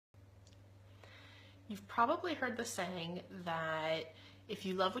You've probably heard the saying that if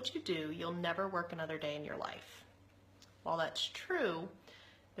you love what you do, you'll never work another day in your life. While that's true,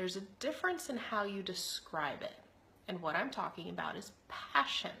 there's a difference in how you describe it. And what I'm talking about is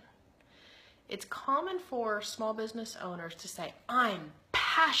passion. It's common for small business owners to say, I'm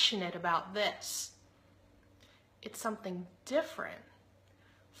passionate about this. It's something different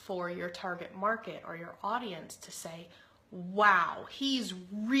for your target market or your audience to say, wow, he's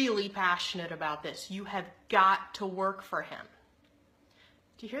really passionate about this. You have got to work for him.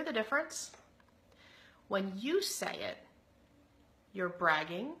 Do you hear the difference? When you say it, you're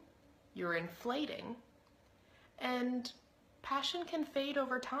bragging, you're inflating, and passion can fade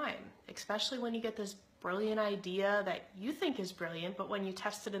over time, especially when you get this brilliant idea that you think is brilliant, but when you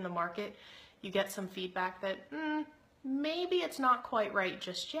test it in the market, you get some feedback that maybe it's not quite right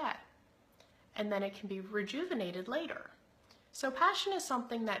just yet. And then it can be rejuvenated later. So passion is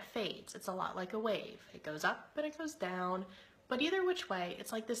something that fades. It's a lot like a wave. It goes up and it goes down, but either which way,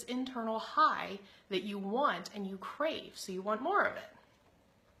 it's like this internal high that you want and you crave, so you want more of it.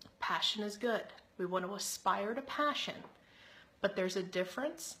 Passion is good. We want to aspire to passion, but there's a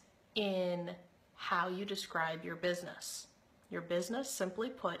difference in how you describe your business. Your business, simply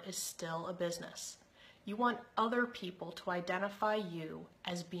put, is still a business. You want other people to identify you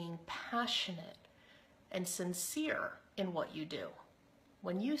as being passionate and sincere in what you do.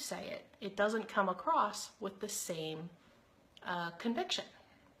 When you say it, it doesn't come across with the same conviction.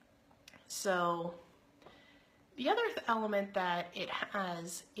 So the other element that it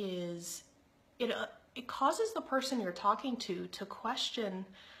has is it causes the person you're talking to question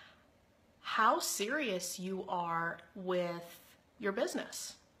how serious you are with your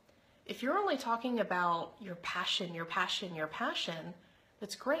business. If you're only talking about your passion,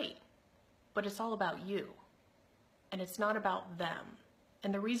 that's great, but it's all about you. And it's not about them.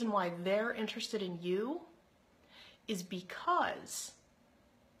 And the reason why they're interested in you is because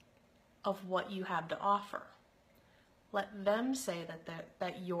of what you have to offer. Let them say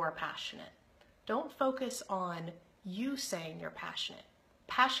that you're passionate. Don't focus on you saying you're passionate.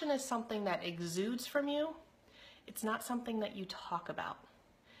 Passion is something that exudes from you. It's not something that you talk about.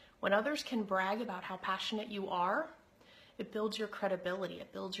 When others can brag about how passionate you are, it builds your credibility,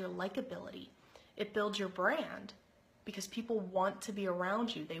 it builds your likability, it builds your brand. Because people want to be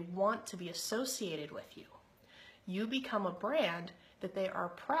around you. They want to be associated with you. You become a brand that they are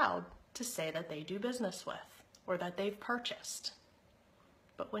proud to say that they do business with or that they've purchased.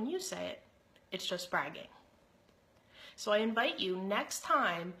 But when you say it, it's just bragging. So I invite you next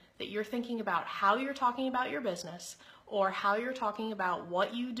time that you're thinking about how you're talking about your business or how you're talking about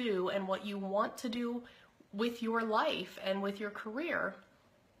what you do and what you want to do with your life and with your career,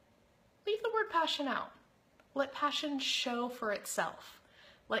 leave the word passion out. Let passion show for itself.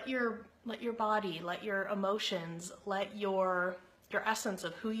 Let your body, let your emotions, let your essence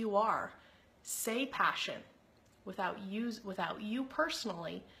of who you are say passion without you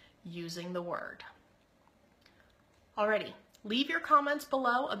personally using the word. Alrighty, leave your comments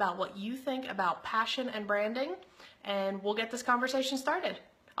below about what you think about passion and branding, and we'll get this conversation started.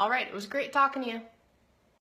 All right, it was great talking to you.